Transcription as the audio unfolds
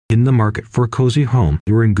In the market for a cozy home,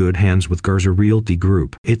 you're in good hands with Garza Realty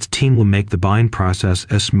Group. Its team will make the buying process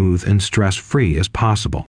as smooth and stress-free as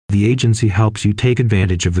possible. The agency helps you take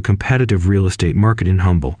advantage of the competitive real estate market in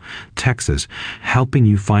Humble, Texas, helping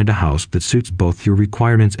you find a house that suits both your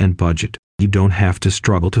requirements and budget. You don't have to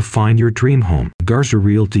struggle to find your dream home. Garza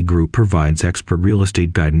Realty Group provides expert real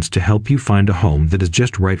estate guidance to help you find a home that is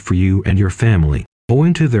just right for you and your family.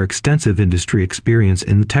 Owing to their extensive industry experience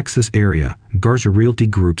in the Texas area, Garza Realty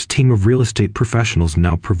Group's team of real estate professionals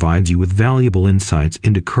now provides you with valuable insights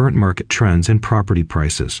into current market trends and property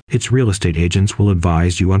prices. Its real estate agents will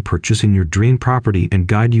advise you on purchasing your dream property and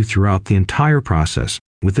guide you throughout the entire process.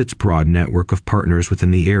 With its broad network of partners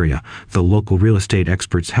within the area, the local real estate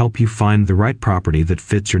experts help you find the right property that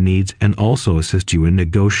fits your needs and also assist you in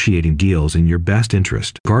negotiating deals in your best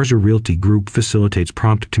interest. Garza Realty Group facilitates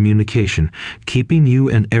prompt communication, keeping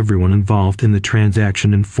you and everyone involved in the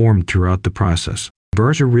transaction informed throughout the process.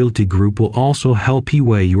 Garza Realty Group will also help you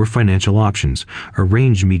weigh your financial options,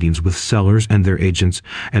 arrange meetings with sellers and their agents,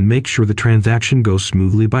 and make sure the transaction goes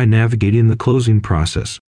smoothly by navigating the closing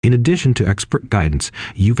process. In addition to expert guidance,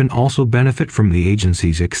 you can also benefit from the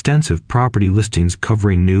agency's extensive property listings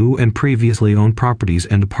covering new and previously owned properties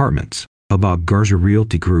and apartments. About Garza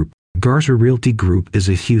Realty Group. Garza Realty Group is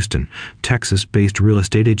a Houston, Texas-based real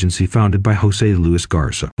estate agency founded by Jose Luis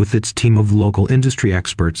Garza. With its team of local industry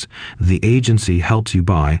experts, the agency helps you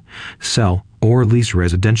buy, sell, or lease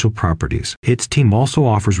residential properties. Its team also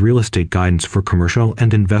offers real estate guidance for commercial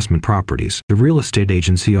and investment properties. The real estate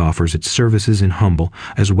agency offers its services in Humble,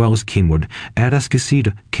 as well as Kingwood,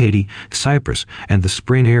 Atascocita, Katy, Cypress, and the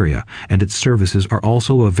Spring area, and its services are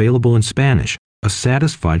also available in Spanish. A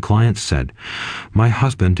satisfied client said, "My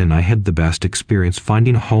husband and I had the best experience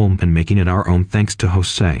finding a home and making it our own thanks to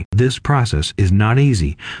Jose. This process is not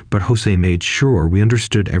easy, but Jose made sure we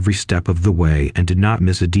understood every step of the way and did not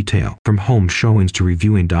miss a detail. From home showings to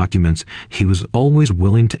reviewing documents, he was always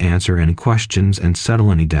willing to answer any questions and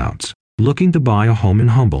settle any doubts." Looking to buy a home in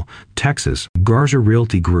Humble, Texas, Garza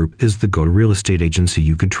Realty Group is the go-to real estate agency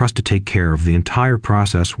you can trust to take care of the entire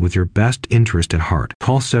process with your best interest at heart.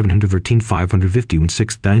 Call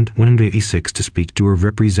 713-550-186 to speak to a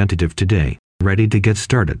representative today. Ready to get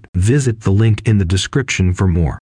started? Visit the link in the description for more.